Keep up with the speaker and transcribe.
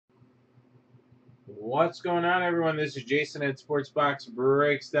What's going on, everyone? This is Jason at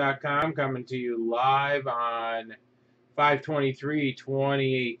SportsBoxBreaks.com coming to you live on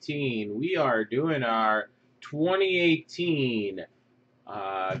 5/23/2018. We are doing our 2018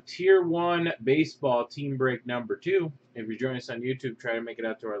 Tier 1 Baseball Team Break number 2. If you're joining us on YouTube, try to make it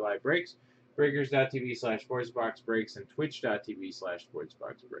out to our live breaks. Breakers.tv/SportsBoxBreaks and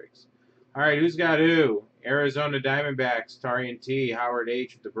Twitch.tv/SportsBoxBreaks. All right, who's got who? Arizona Diamondbacks, Tarian T, Howard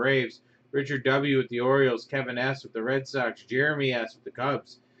H with the Braves, Richard W with the Orioles, Kevin S with the Red Sox, Jeremy S with the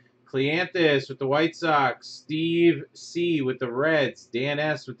Cubs, Cleanthus with the White Sox, Steve C with the Reds, Dan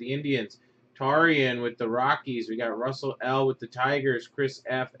S with the Indians, Tarian with the Rockies. We got Russell L with the Tigers, Chris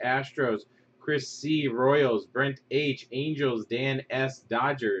F Astros, Chris C Royals, Brent H Angels, Dan S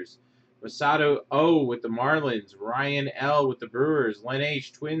Dodgers, Masato O with the Marlins, Ryan L with the Brewers, Len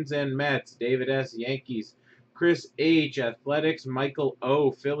H Twins and Mets, David S Yankees, Chris H Athletics, Michael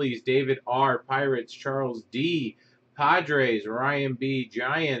O Phillies, David R Pirates, Charles D Padres, Ryan B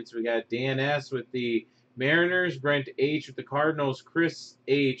Giants. We got Dan S with the Mariners, Brent H with the Cardinals, Chris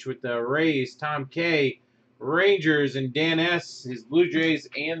H with the Rays, Tom K Rangers, and Dan S his Blue Jays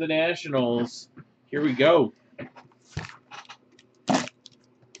and the Nationals. Here we go.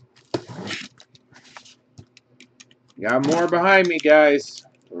 Got more behind me, guys.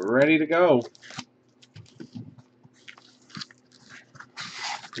 Ready to go.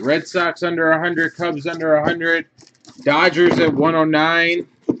 Red Sox under 100, Cubs under 100, Dodgers at 109.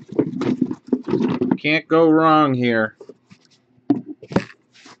 Can't go wrong here.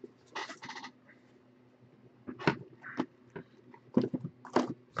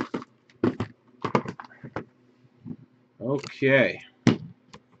 Okay.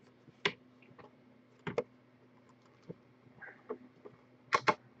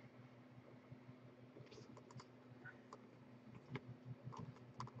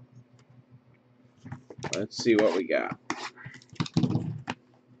 Let's see what we got.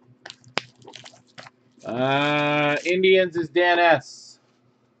 Indians is Dan S.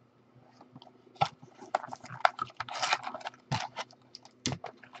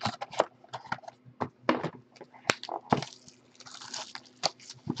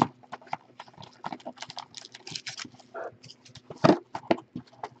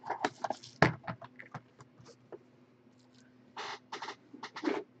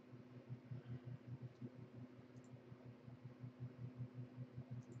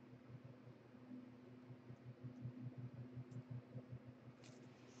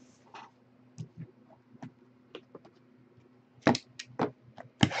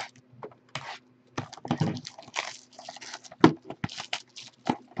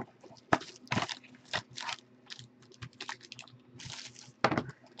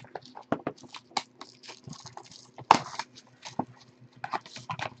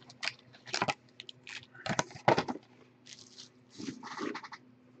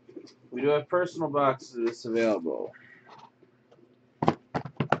 We do have personal boxes of this available.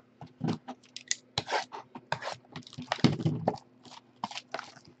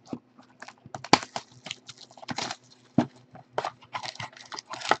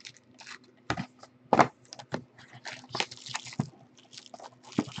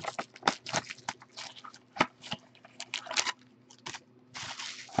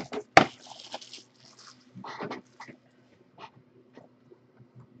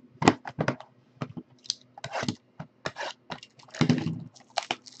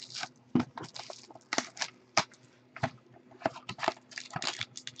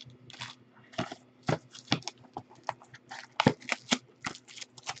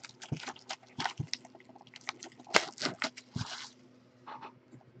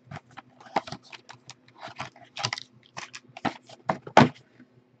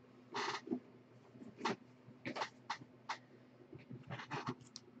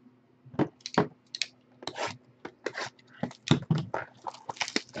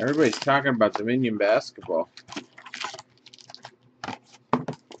 Everybody's talking about Dominion basketball.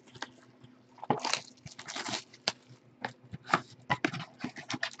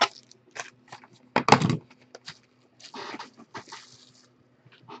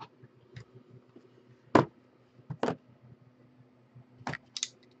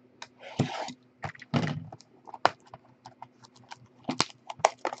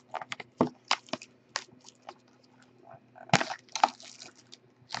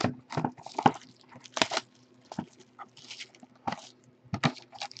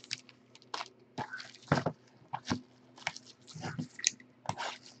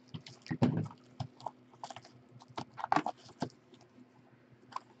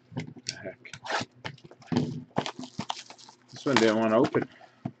 This one didn't want to open.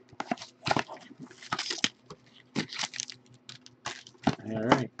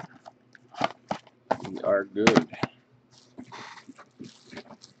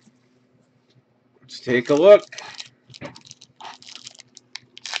 take a look.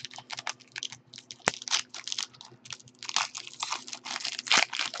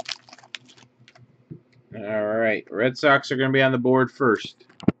 All right, Red Sox are going to be on the board first.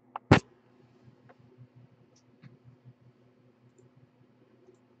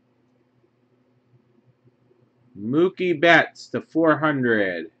 Mookie Betts to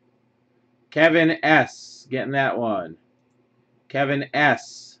 400. Kevin S. getting that one. Kevin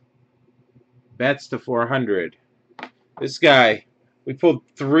S. Betts to 400. This guy, we pulled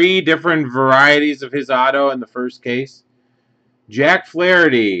 3 different varieties of his auto in the first case. Jack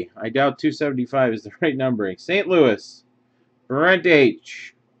Flaherty. I doubt 275 is the right numbering. St. Louis. Brent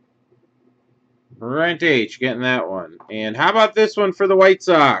H. Brent H. getting that one. And how about this one for the White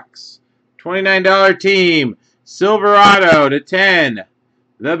Sox? $29 team. Silverado to 10.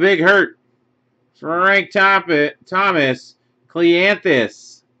 The Big Hurt. Frank Thomas.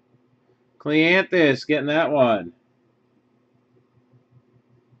 Cleanthus. Cleanthus getting that one.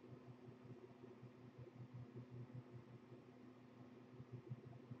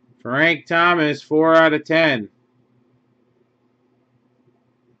 Frank Thomas, 4 out of 10.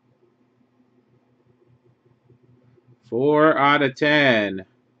 Four out of 10.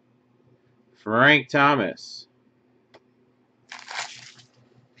 Frank Thomas.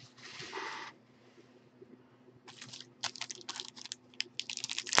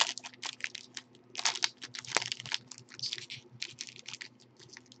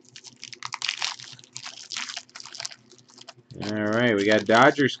 All right, we got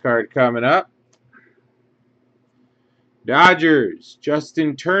Dodgers card coming up. Dodgers,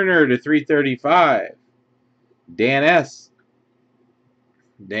 Justin Turner to 335. Dan S.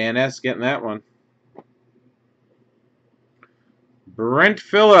 Dan S. getting that one. Brent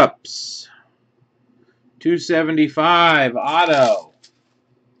Phillips, 275 auto.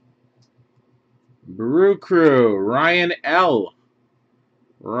 Brew Crew, Ryan L.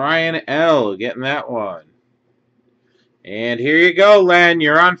 Ryan L. getting that one. And here you go, Len.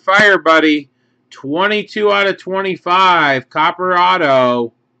 You're on fire, buddy. 22 out of 25. Copper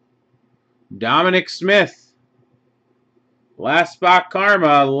auto. Dominic Smith. Last spot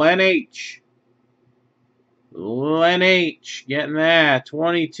karma. Len H. Len H. getting that.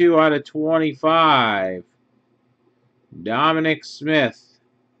 22 out of 25. Dominic Smith.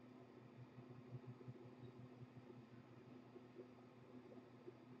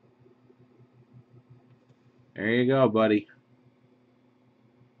 There you go, buddy.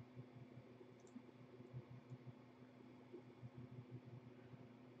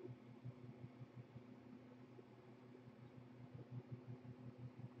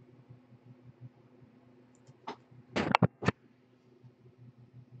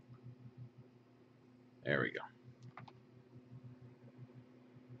 There we go.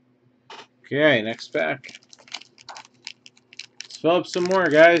 Okay, next pack. Let's fill up some more,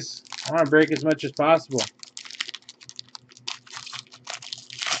 guys. I want to break as much as possible.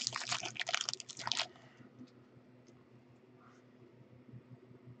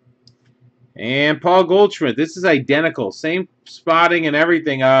 And Paul Goldschmidt. This is identical. Same spotting and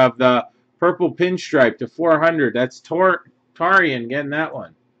everything of the purple pinstripe to 400. That's Tarian getting that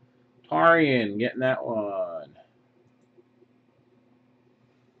one. Tarian getting that one.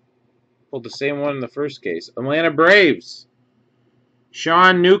 Pulled the same one in the first case. Atlanta Braves.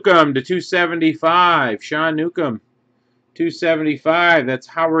 Sean Newcomb to 275. Sean Newcomb, 275. That's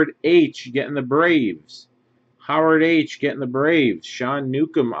Howard H. getting the Braves. Howard H. getting the Braves. Sean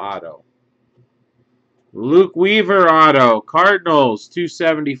Newcomb auto. Luke Weaver auto. Cardinals,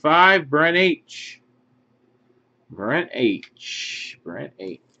 275. Brent H. Brent H. Brent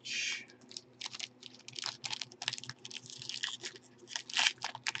H.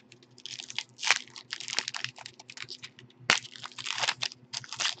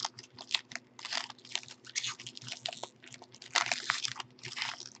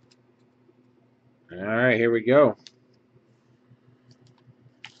 All right, here we go.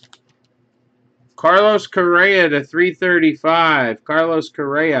 Carlos Correa to 335. Carlos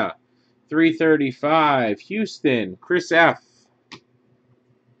Correa, 335. Houston, Chris F.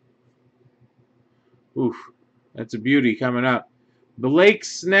 Oof, that's a beauty coming up. Blake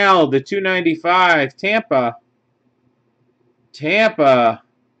Snell to 295. Tampa. Tampa.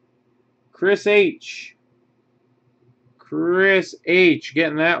 Chris H. Chris H.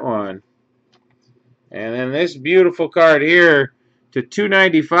 getting that one. And then this beautiful card here to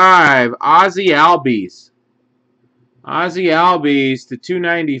 295. Ozzie Albies. Ozzie Albies to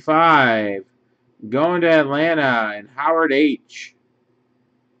 295. Going to Atlanta and Howard H.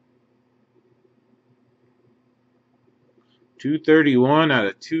 231 out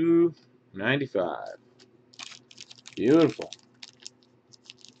of 2. 95. Beautiful.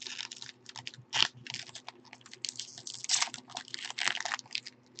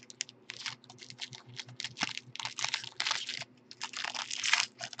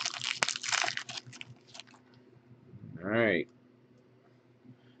 All right.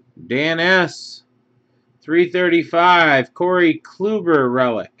 Dan S. 335. Corey Kluber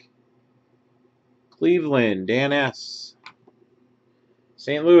relic. Cleveland. Dan S.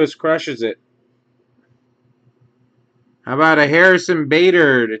 St. Louis crushes it. How about a Harrison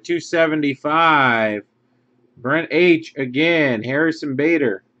Bader to 275? Brent H. again. Harrison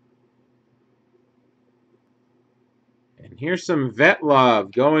Bader. And here's some vet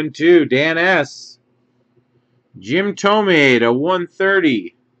love going to Dan S. Jim Thome to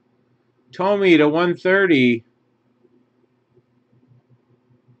 130. Thome to 130.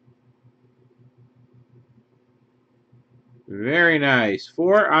 Very nice.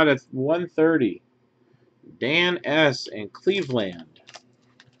 4 out of 130. Dan S. in Cleveland.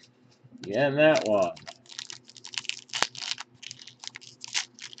 Getting that one.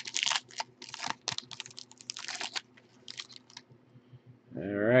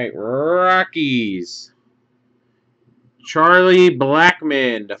 All right, Rockies. Charlie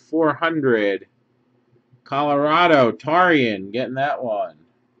Blackmon to 400. Colorado, Tarian getting that one.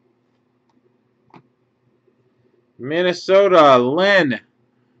 Minnesota, Len.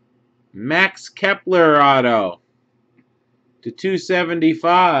 Max Kepler auto to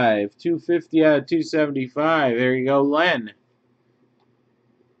 275. 250 out of 275. There you go, Len.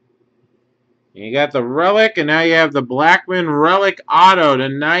 You got the relic, and now you have the Blackmon relic auto to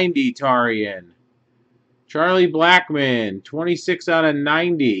 90, Tarian. Charlie Blackmon, 26 out of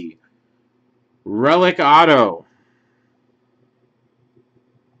 90. Relic auto.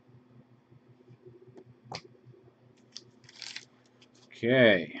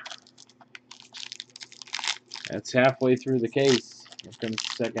 Okay. That's halfway through the case. Here comes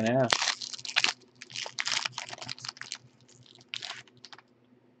the second half.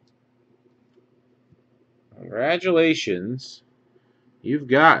 Congratulations. You've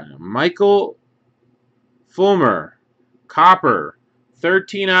got Michael Fulmer, Copper,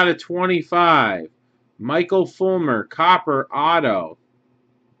 13 out of 25. Michael Fulmer, Copper, Auto.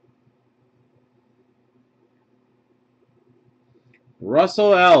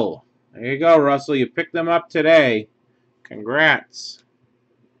 Russell L. There you go, Russell. You picked them up today. Congrats.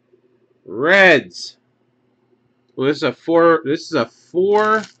 Reds. Well, this is a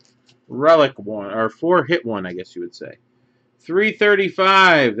four relic one, or 4-hit one, I guess you would say.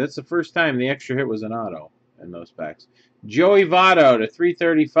 335. That's the first time the extra hit was an auto in those packs. Joey Votto to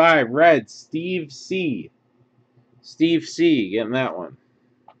 335. Reds. Steve C. Steve C. Getting that one.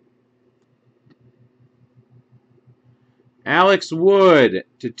 Alex Wood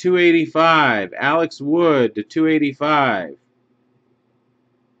to 285. Alex Wood to 285.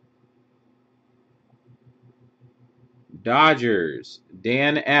 Dodgers.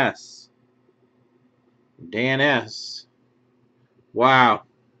 Dan S. Dan S. Wow.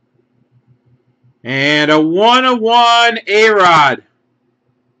 And a 1/1 A-Rod.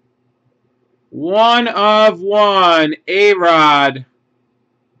 1/1 A-Rod.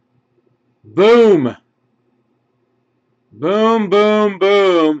 Boom. Boom, boom,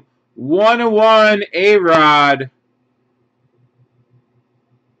 boom. 1/1 A-Rod.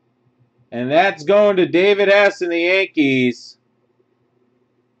 And that's going to David S. and the Yankees.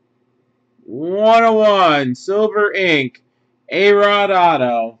 1/1 Silver Ink A-Rod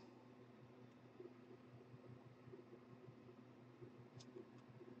auto.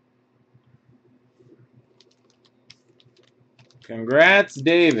 Congrats,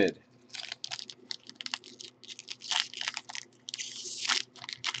 David.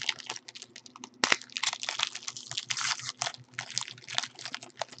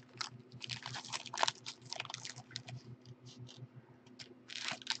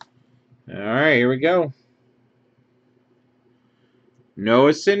 All right, here we go.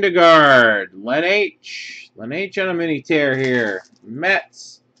 Noah Syndergaard. Len H. Len H on a mini tear here.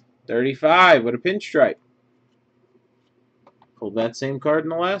 Mets. 35 with a pinstripe. Pulled that same card in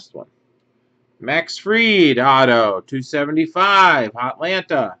the last one. Max Fried auto. 275.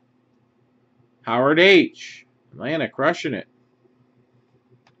 Atlanta. Howard H. Atlanta crushing it.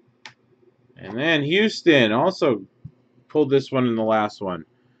 And then Houston also pulled this one in the last one.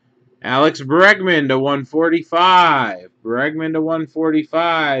 Alex Bregman to 145. Bregman to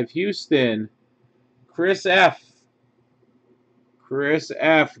 145. Houston. Chris F. Chris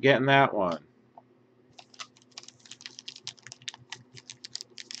F. getting that one.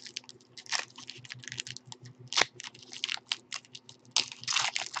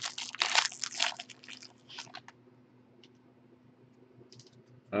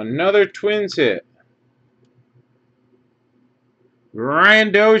 Another Twins hit.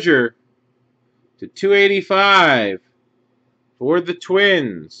 Ryan Dozier to 285 for the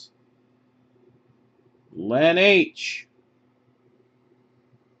Twins. Len H.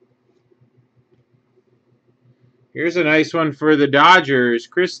 Here's a nice one for the Dodgers.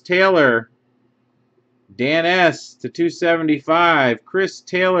 Chris Taylor. Dan S. to 275. Chris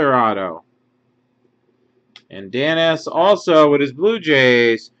Taylor auto. And Dan S. also with his Blue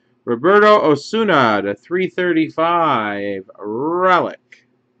Jays. Roberto Osuna to 335. Relic.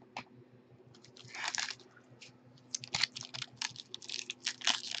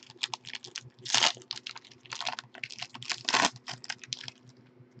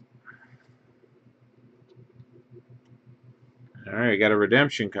 All right, got a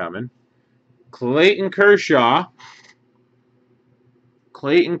redemption coming. Clayton Kershaw.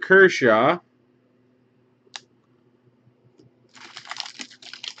 Clayton Kershaw.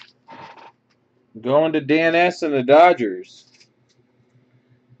 Going to Dan S. and the Dodgers.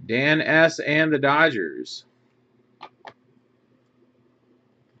 Dan S. and the Dodgers.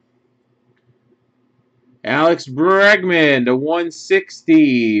 Alex Bregman to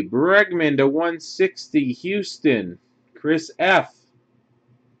 160. Bregman to 160. Houston. Chris F.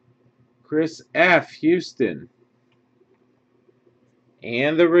 Chris F. Houston.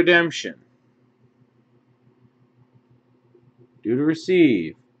 And the redemption. Due to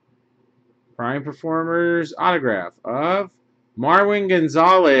receive. Prime Performers autograph of Marwin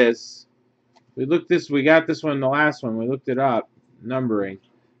Gonzalez. We got this one in the last one. We looked it up. Numbering.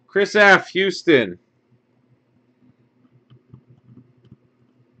 Chris F. Houston.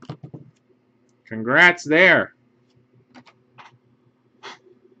 Congrats there.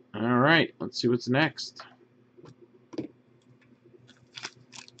 All right, let's see what's next.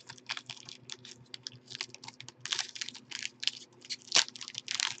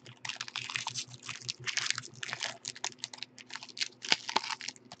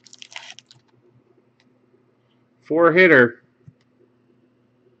 Four-hitter.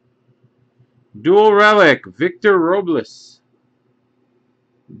 Dual relic, Victor Robles.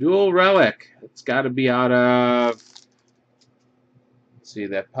 Dual relic. It's got to be out of, let's see,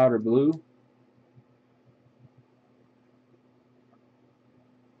 that powder blue.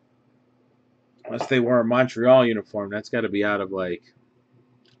 Unless they wore a Montreal uniform, that's got to be out of, like,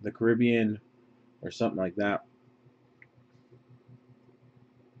 the Caribbean or something like that.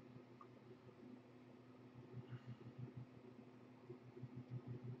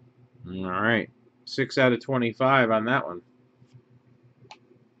 All right. 6 out of 25 on that one.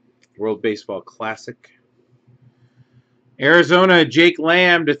 World Baseball Classic. Arizona, Jake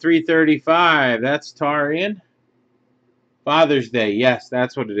Lamb to 335. That's Tarian. Father's Day. Yes,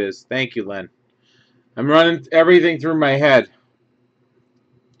 that's what it is. Thank you, Len. I'm running everything through my head.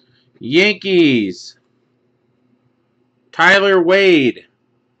 Yankees. Tyler Wade.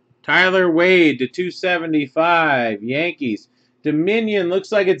 Tyler Wade to 275. Yankees. Dominion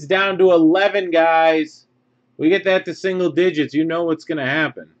looks like it's down to 11, guys. We get that to single digits. You know what's going to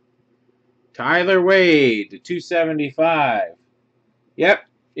happen. Tyler Wade to 275. Yep.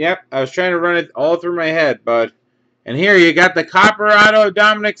 I was trying to run it all through my head, bud. And here you got the copper auto,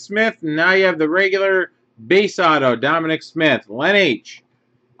 Dominic Smith, and now you have the regular base auto, Dominic Smith. Len H.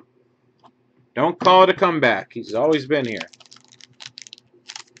 Don't call it a comeback. He's always been here.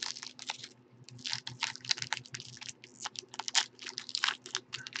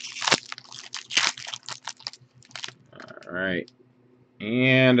 All right.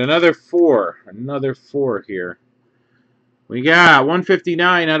 And another four here. We got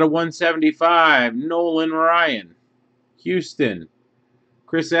 159 out of 175. Nolan Ryan. Houston.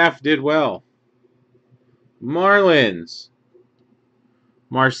 Chris F. did well. Marlins.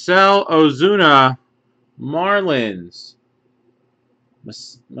 Marcell Ozuna. Marlins.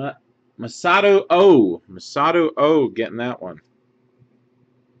 Masato O. Masato O getting that one.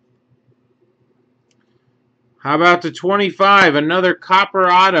 How about the 25? Another copper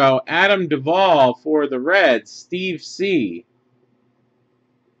auto. Adam Duvall for the Reds. Steve C.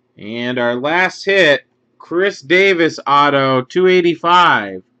 And our last hit, Chris Davis auto,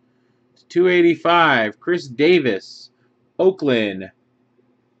 285. 285. Chris Davis, Oakland.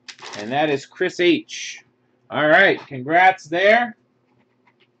 And that is Chris H. All right. Congrats there.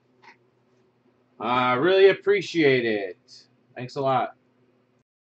 Really appreciate it. Thanks a lot.